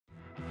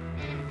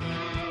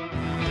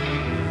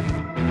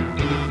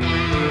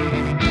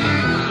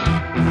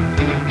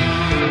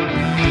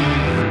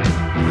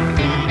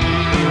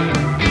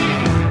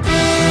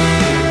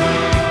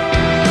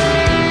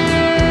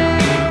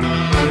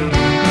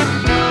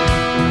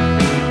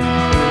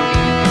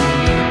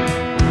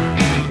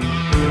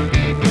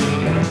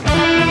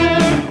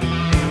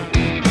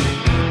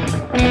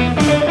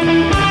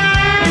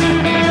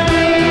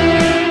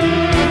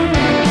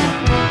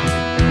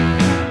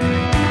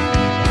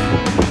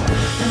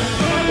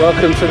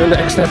welcome to the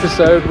next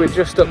episode. We're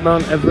just up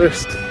Mount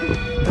Everest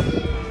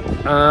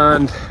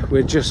and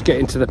we're just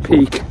getting to the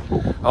peak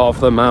of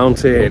the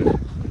mountain,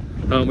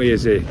 aren't we,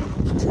 Izzy?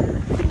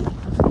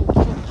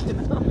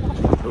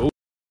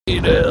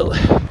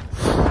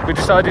 We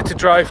decided to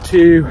drive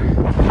to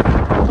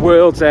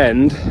World's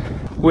End,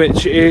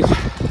 which is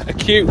a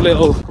cute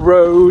little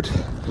road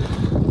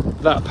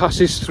that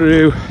passes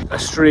through a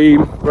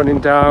stream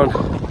running down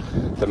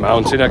the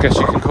mountain, I guess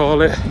you can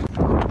call it,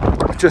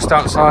 just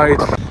outside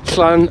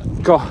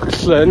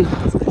Llangollen,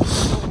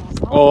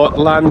 or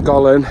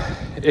Llangollen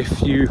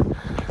if you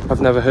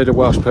have never heard a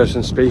Welsh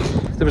person speak.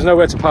 There was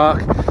nowhere to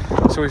park,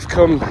 so we've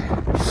come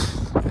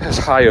as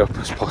high up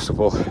as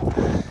possible.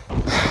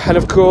 And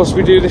of course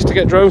we do this to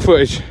get drone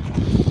footage,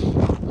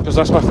 because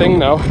that's my thing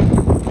now.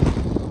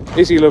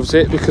 Izzy loves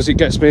it because it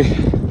gets me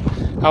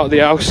out of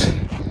the house.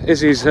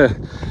 Izzy's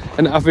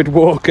an avid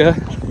walker,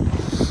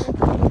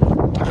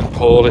 and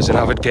Paul is an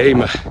avid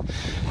gamer.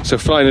 So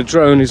flying a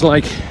drone is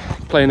like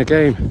playing a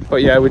game.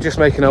 But yeah, we're just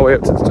making our way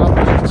up to the top,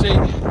 as you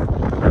can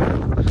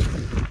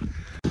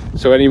see.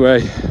 So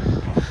anyway,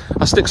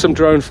 I'll stick some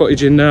drone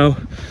footage in now.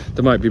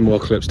 There might be more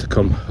clips to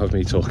come of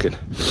me talking.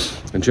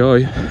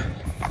 Enjoy.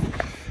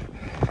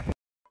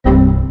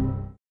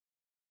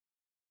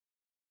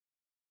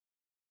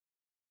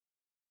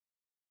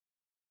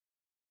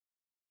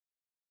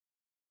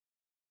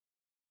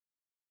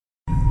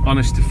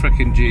 Honest to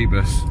frickin'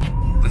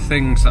 Jeebus, the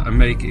things that I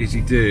make Izzy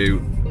do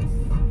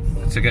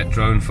to get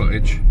drone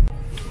footage.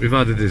 We've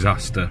had a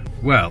disaster.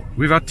 Well,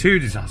 we've had two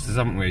disasters,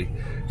 haven't we?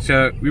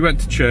 So we went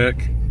to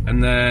Chirk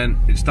and then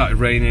it started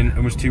raining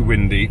and was too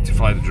windy to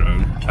fly the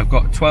drone. I've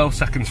got 12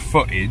 seconds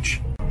footage.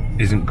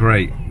 Isn't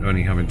great,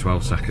 only having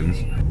 12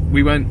 seconds.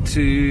 We went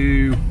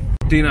to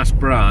Dinas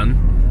Bran,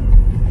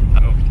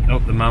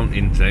 up the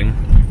mountain thing.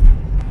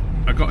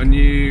 I got a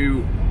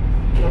new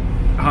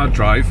hard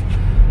drive.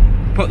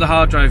 Put the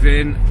hard drive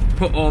in,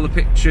 put all the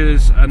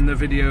pictures and the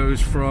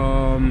videos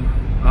from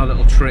our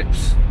little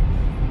trips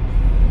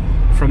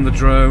from the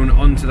drone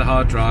onto the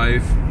hard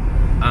drive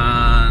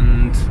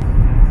and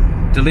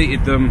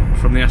deleted them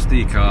from the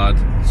SD card,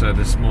 so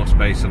there's more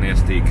space on the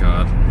SD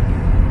card,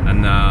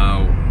 and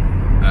now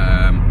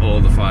all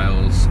the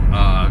files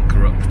are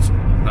corrupt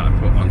that I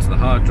put onto the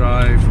hard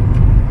drive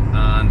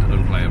and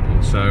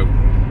unplayable. So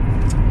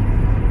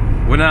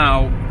we're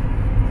now,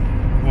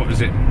 what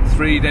is it,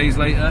 3 days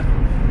later?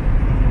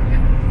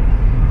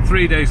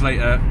 3 days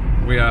later,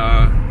 we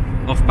are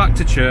off back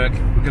to Chirk.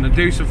 We're going to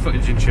do some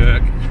footage in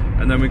Chirk,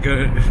 and then we're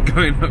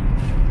going up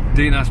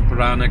Dinas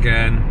Bran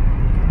again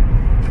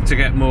to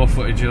get more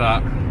footage of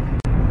that.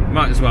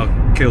 Might as well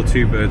kill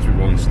two birds with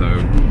one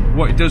stone.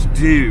 What it does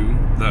do,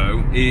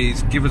 though,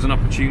 is give us an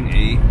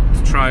opportunity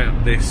to try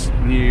out this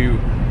new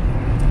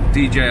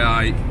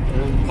DJI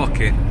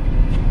Pocket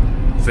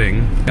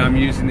thing. I'm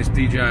using this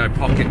DJI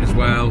Pocket as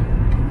well.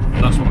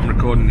 That's what I'm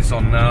recording this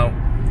on now.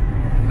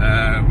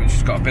 Which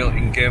has got a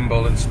built-in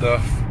gimbal and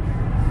stuff,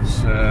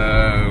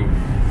 so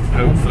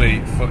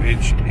hopefully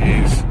footage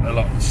is a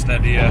lot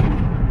steadier.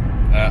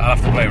 I'll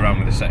have to play around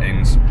with the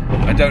settings.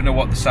 I don't know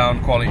what the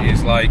sound quality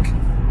is like,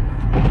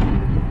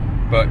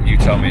 but you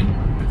tell me.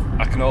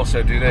 I can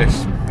also do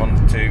this.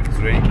 1, 2,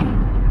 3.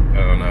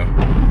 Oh no.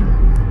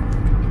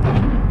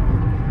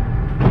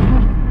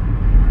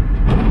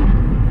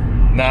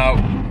 Now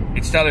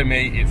it's telling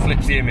me it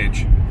flips the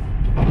image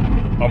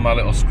on my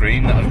little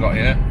screen that I've got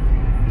here.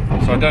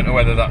 So I don't know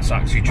whether that's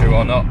actually true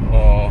or not,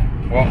 or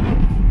what,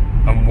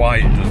 and why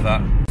it does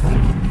that.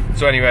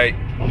 So anyway,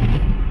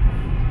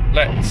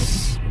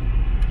 let's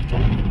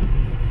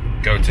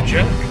go to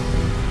Chirk.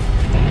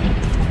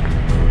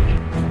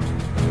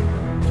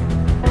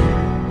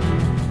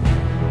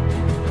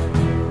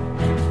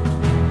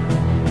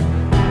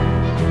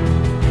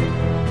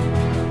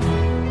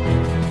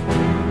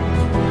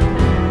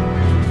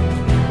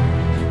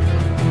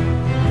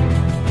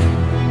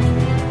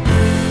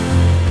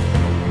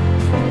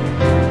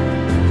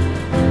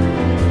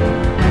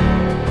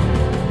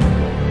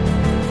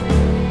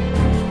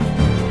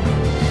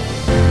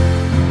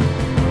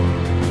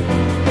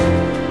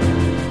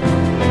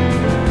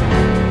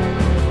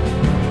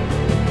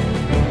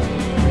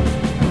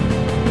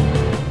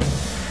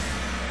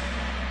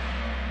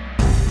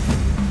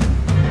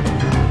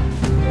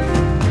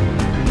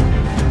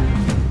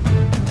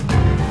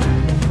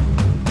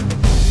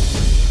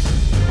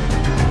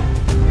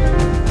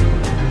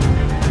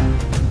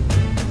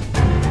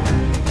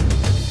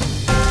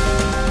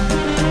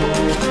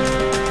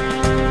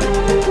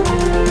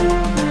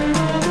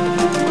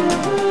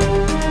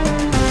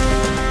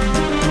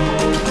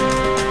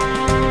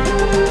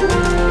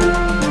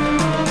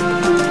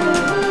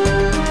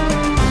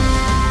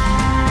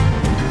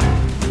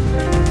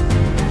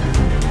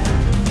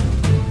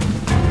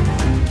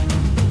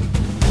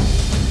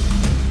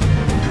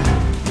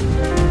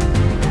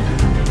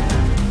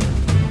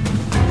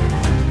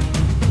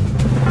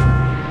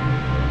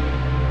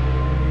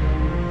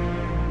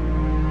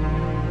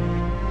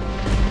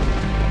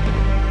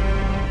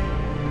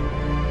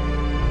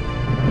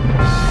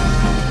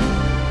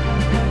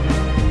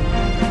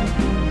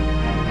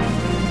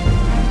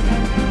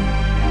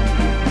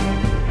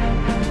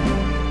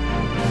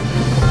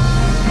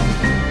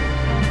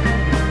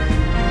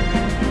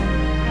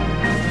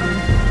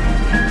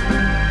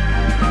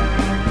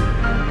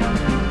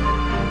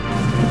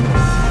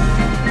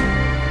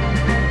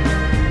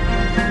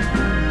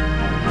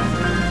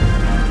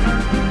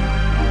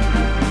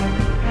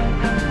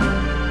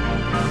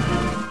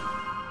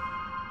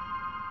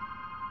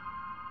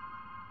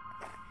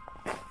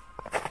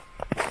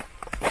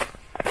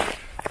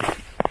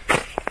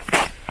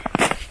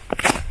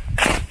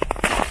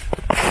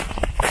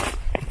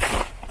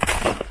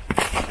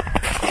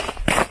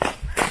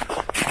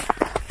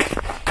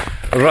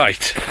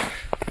 Right.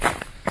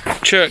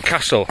 Chirk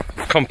Castle.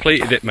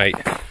 Completed it, mate.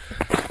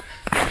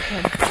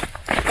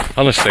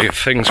 Honestly, the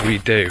things we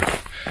do.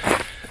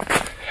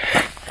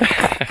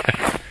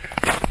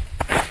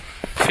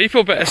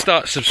 People better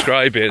start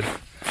subscribing. Do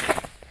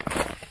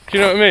you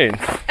know what I mean?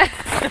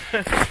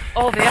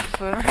 All the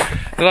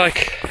effort.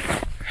 Like,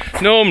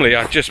 normally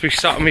I'd just be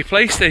sat on my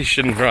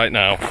PlayStation right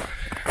now.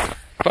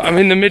 But I'm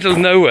in the middle of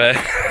nowhere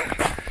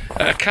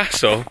at a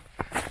castle,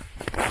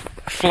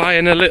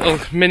 flying a little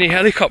mini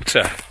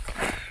helicopter.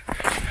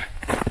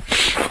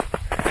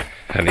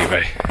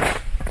 Anyway,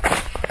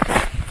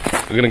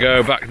 we're going to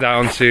go back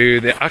down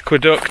to the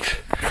aqueduct.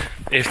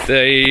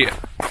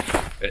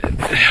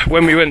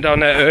 When we went down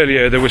there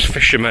earlier, there was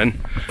fishermen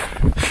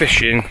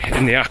fishing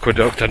in the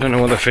aqueduct. I don't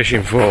know what they're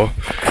fishing for,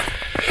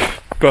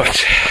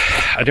 but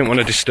I didn't want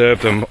to disturb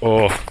them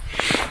or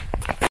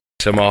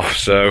piss them off,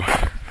 so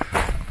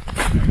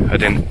I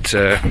didn't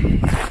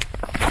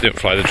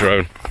fly the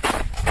drone.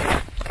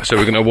 So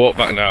we're going to walk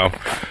back now.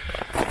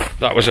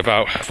 That was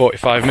about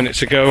 45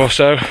 minutes ago or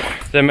so.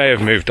 They may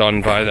have moved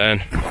on by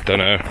then, don't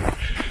know.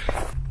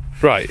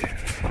 Right.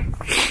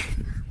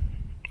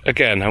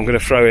 Again, I'm going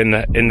to throw in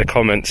the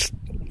comments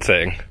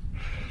thing.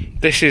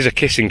 This is a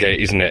kissing gate,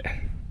 isn't it?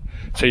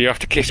 So you have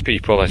to kiss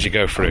people as you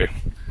go through.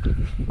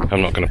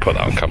 I'm not going to put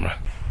that on camera.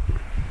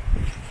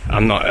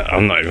 I'm not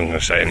even going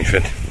to say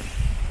anything.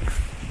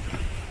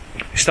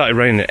 It started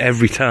raining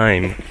every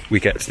time we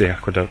get to the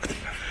aqueduct.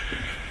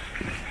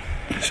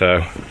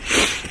 So,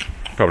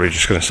 probably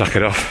just going to suck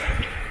it off.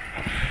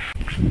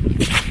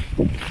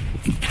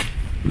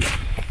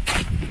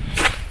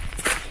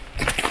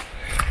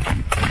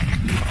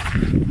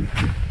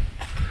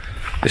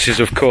 This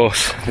is, of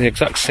course, the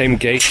exact same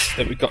gate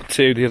that we got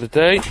to the other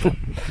day.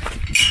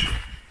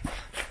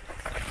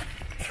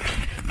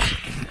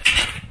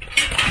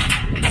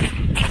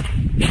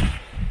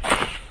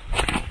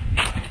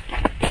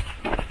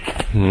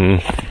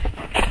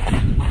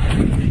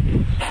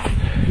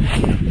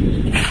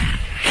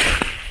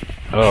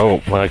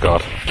 Oh my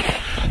god.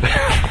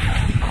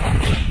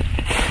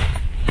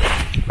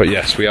 But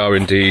yes, we are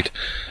indeed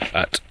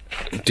at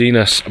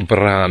Dinas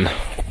Bran.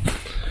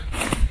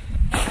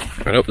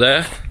 And up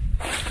there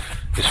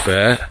is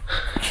where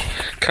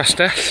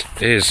Castle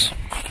is.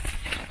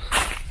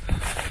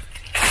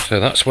 So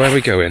that's where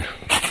we're going.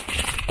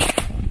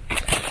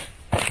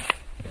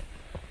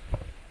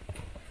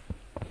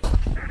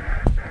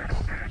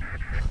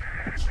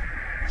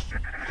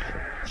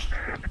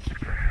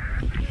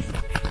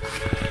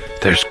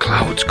 There's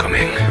clouds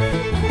coming.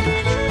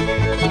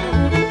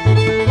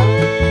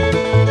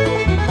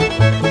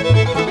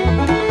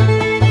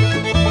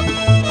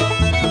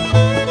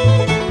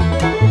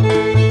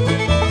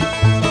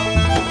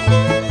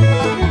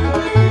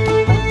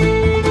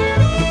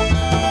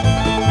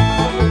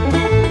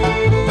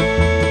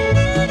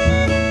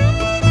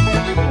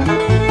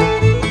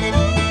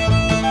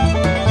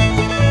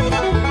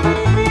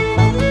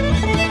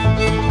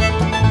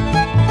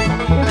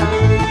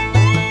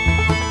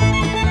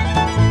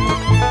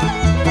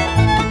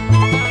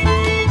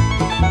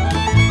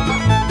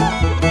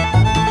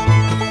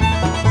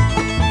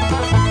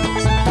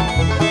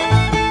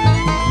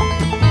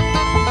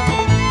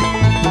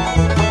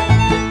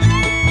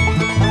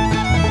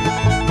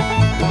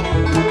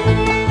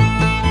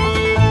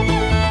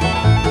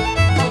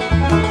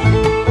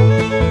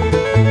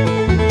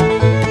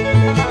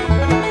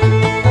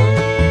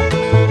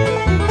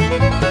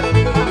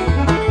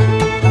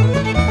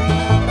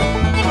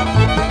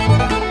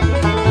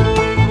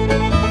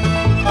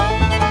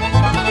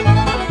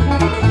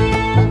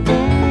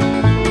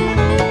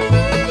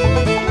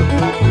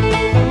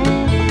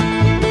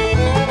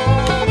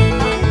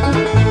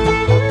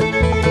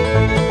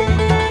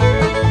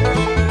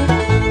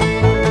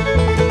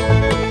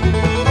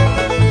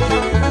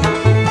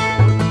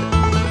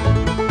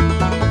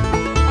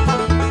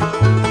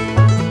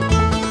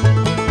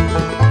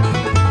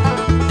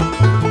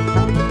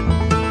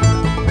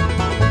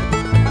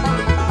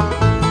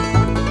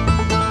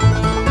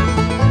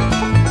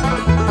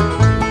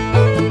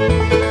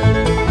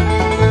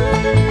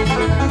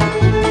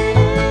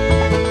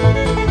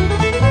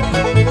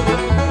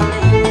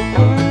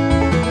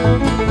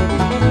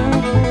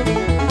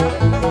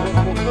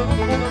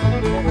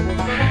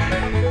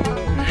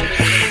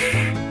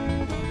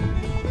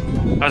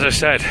 As I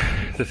said,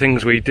 the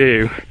things we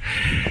do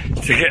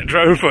to get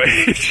drone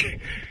footage.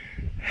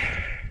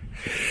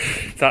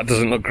 That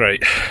doesn't look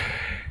great.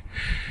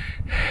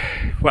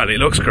 Well, it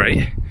looks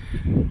great.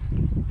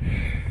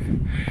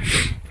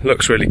 It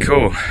looks really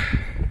cool.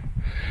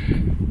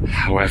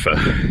 However,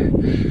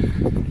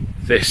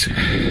 this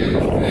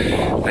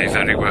may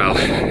very well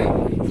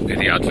be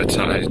the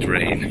advertised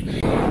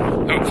rain.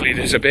 Hopefully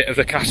there's a bit of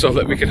the castle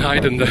that we can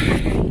hide under.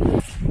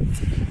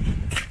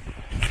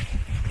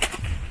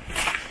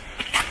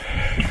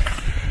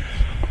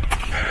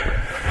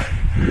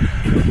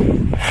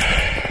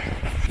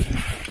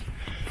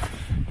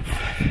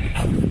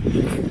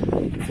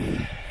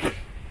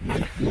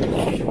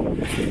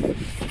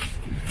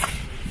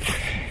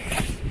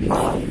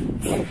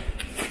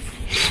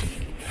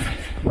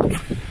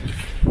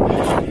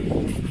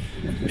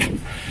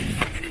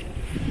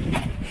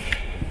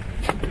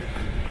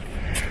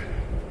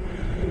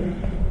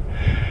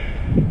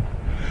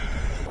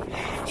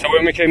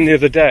 when we came the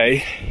other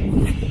day,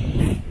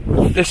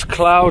 this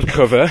cloud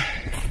cover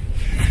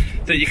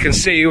that you can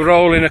see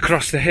rolling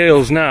across the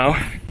hills now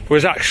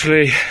was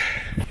actually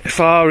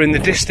far in the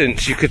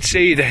distance. You could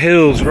see the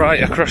hills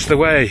right across the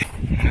way.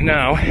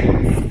 Now,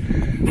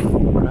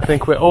 I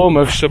think we're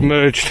almost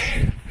submerged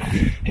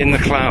in the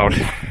cloud,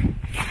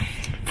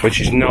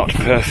 which is not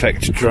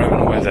perfect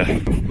drone weather.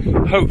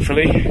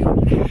 Hopefully,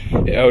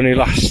 it only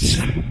lasts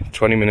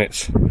 20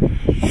 minutes.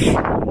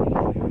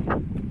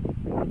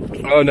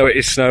 Oh no, it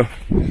is snow.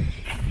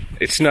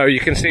 It's snow, you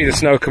can see the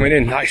snow coming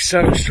in. That is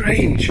so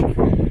strange.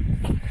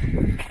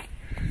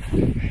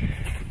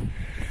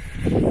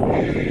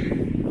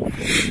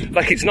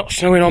 Like it's not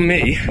snowing on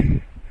me,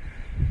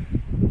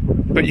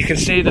 but you can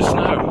see the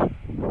snow.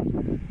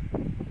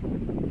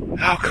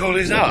 How cool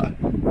is that?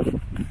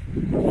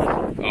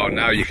 Oh,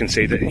 now you can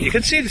see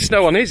the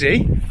snow on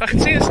Izzy. I can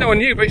see the snow on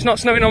you, but it's not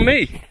snowing on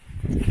me.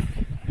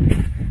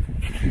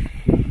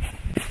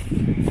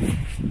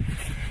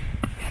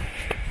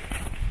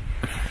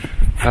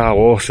 How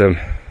awesome.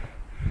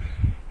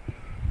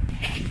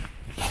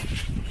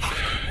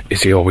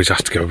 Izzy always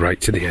has to go right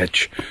to the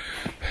edge.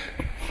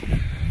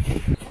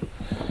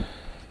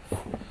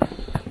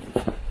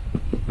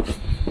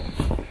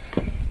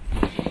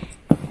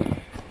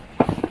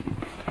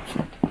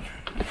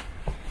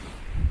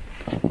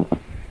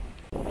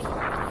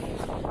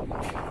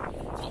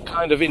 What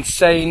kind of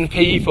insane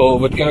people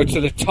would go to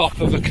the top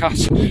of a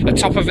castle, the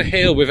top of a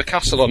hill with a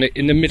castle on it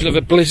in the middle of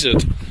a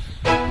blizzard?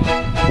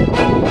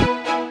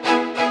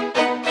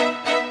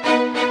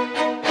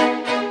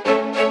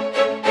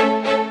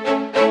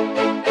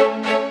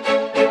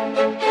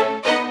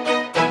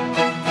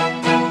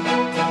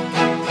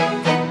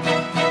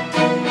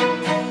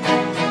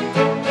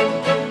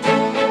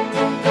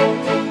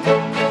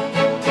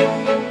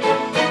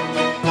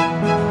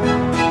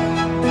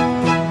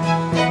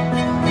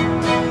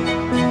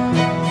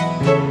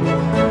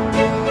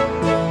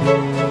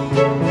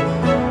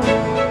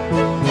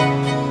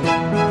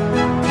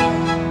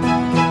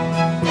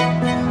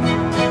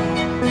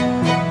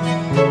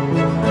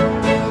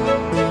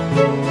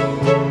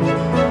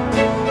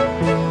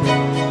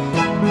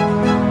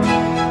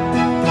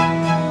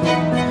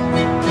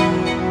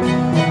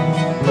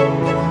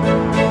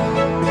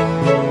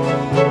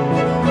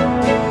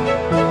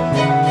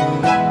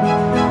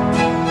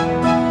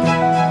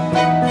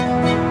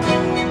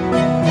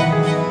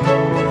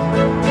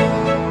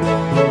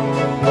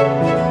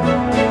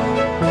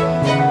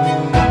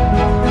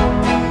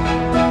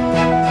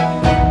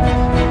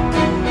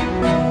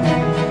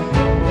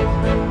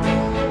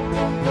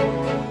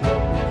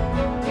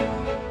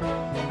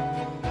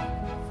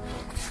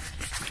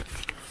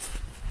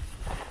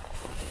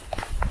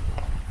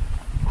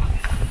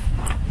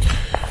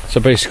 So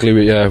basically,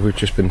 we've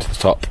just been to the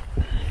top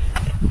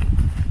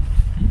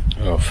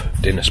of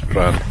Dinas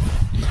Bran.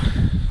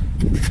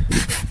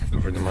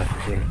 Over in the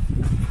microphone.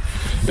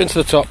 Been to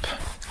the top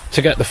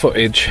to get the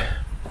footage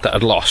that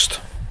I'd lost.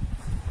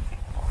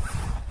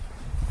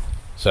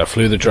 So I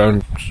flew the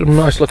drone. Some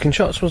nice looking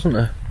shots, wasn't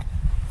there?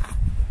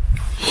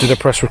 Did I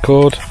press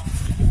record?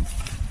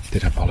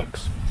 Did I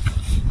bollocks?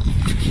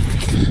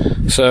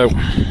 So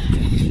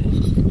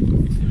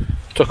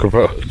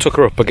took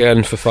her up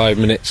again for 5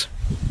 minutes.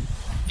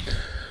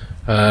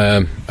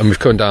 And we've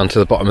come down to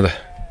the bottom of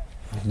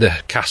the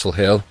castle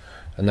hill,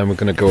 and then we're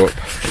going to go up,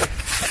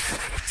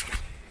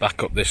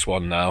 back up this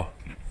one now,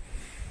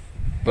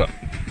 but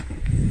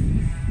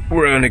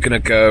we're only going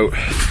to go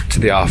to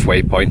the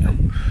halfway point.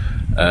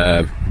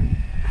 I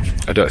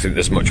don't think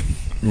there's much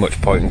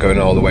point in going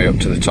all the way up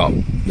to the top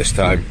this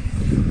time.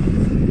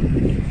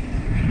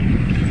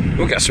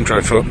 We'll get some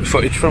drone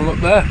footage from up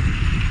there.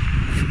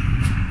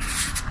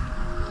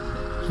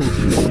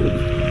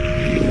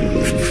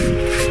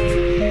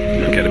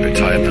 I'm getting a bit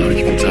tired now,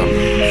 you can tell.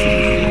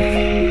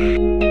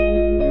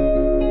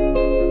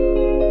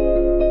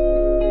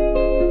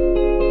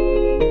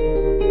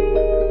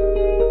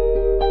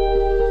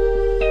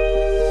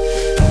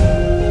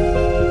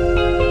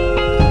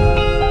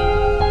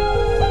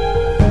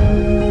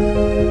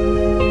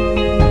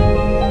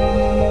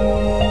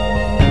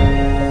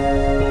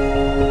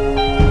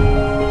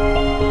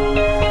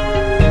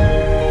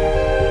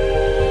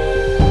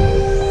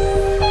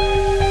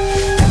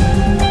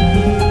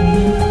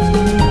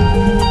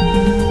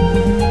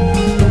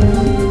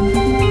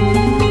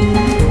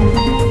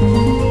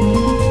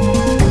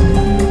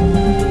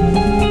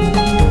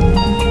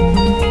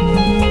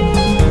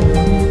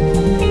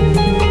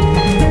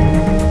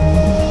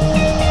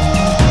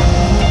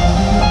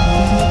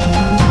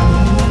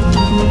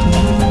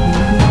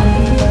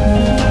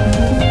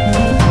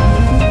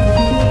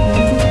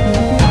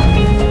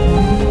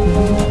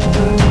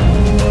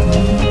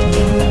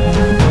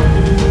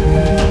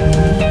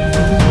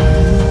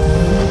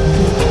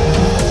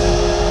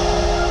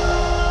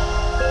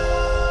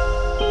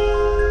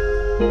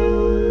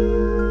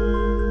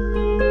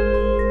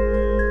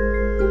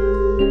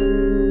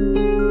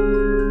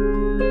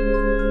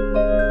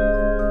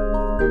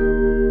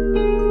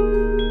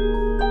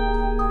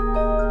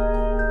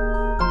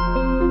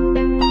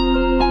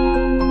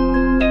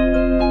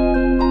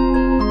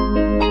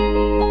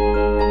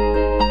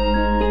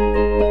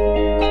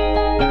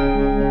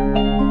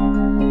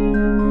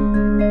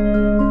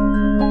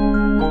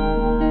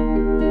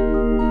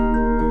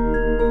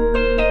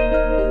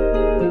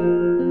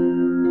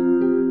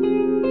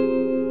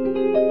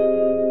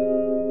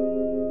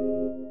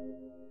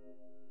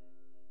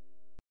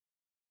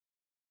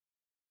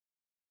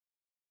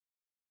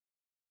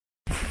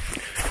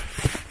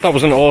 that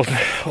wasn't all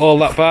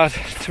that bad,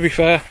 to be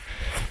fair,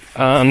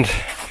 and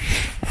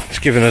it's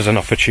given us an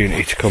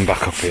opportunity to come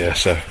back up here.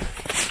 So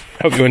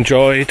hope you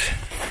enjoyed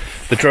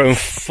the drone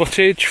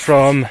footage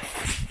from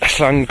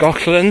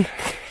Llangollen.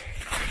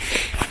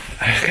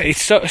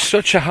 It's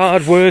such a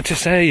hard word to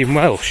say in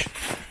Welsh.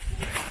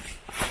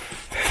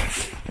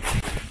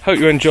 Hope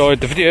you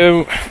enjoyed the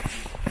video.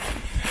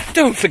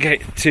 Don't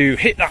forget to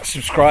hit that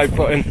subscribe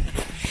button.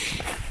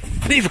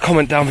 Leave a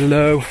comment down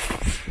below.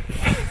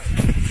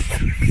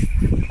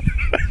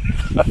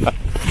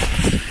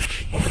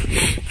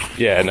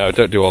 Yeah, no,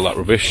 don't do all that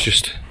rubbish,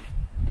 just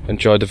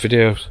enjoy the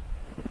videos.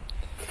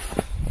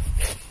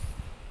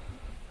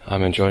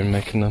 I'm enjoying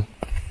making them.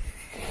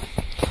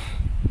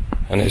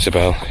 And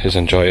Isabel is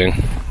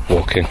enjoying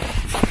walking.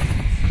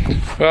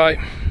 Right,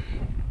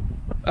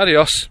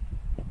 adios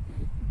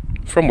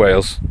from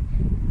Wales.